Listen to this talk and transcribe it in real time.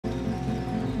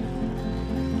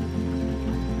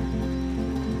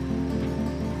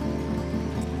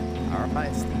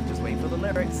Alright, Steve, just waiting for the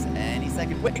lyrics. Any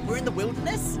second. Wait, we're in the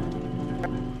wilderness?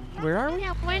 Where are we?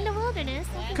 Yeah, we're in the wilderness.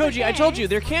 Koji, I told you,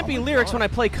 there can't be lyrics when I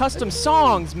play custom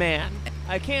songs, man.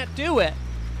 I can't do it.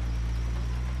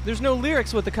 There's no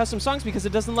lyrics with the custom songs because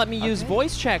it doesn't let me use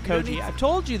voice chat, Koji. I've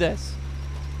told you this.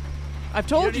 I've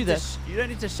told you this. You don't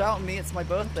need to shout at me, it's my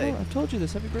birthday. I've told you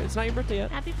this. Happy birthday. It's not your birthday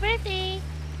yet. Happy birthday.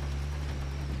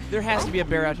 There has to be a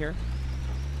bear out here.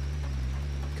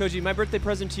 Koji, my birthday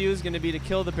present to you is going to be to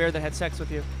kill the bear that had sex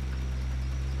with you.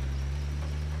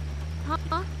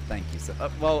 Huh? Thank you, sir.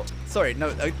 Well, sorry,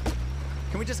 no.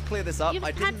 Can we just clear this up? You've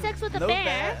had sex with a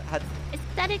bear?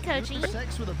 Aesthetic, Koji.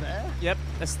 Sex with a bear? Yep,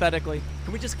 aesthetically.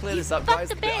 Can we just clear this up, fucked guys?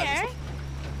 the bear?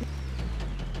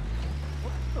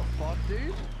 What the fuck,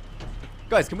 dude?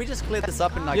 Guys, can we just clear this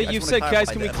up and like? Yeah, you said, guys,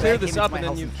 can we clear this up, and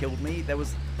then you killed me. There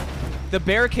was. The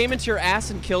bear came into your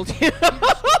ass and killed you.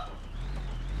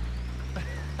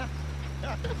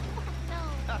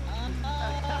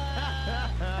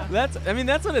 I mean,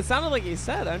 that's what it sounded like he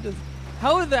said. I'm just,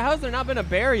 how's there not been a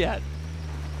bear yet?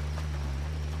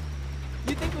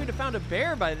 You'd think we'd have found a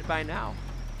bear by now.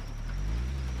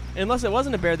 Unless it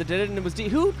wasn't a bear that did it and it was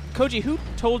Koji, who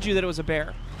told you that it was a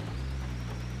bear?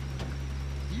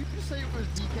 Did you just say it was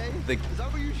DK? The, Is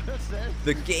that what you just said?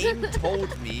 The game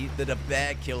told me that a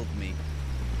bear killed me.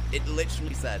 It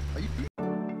literally said. Are you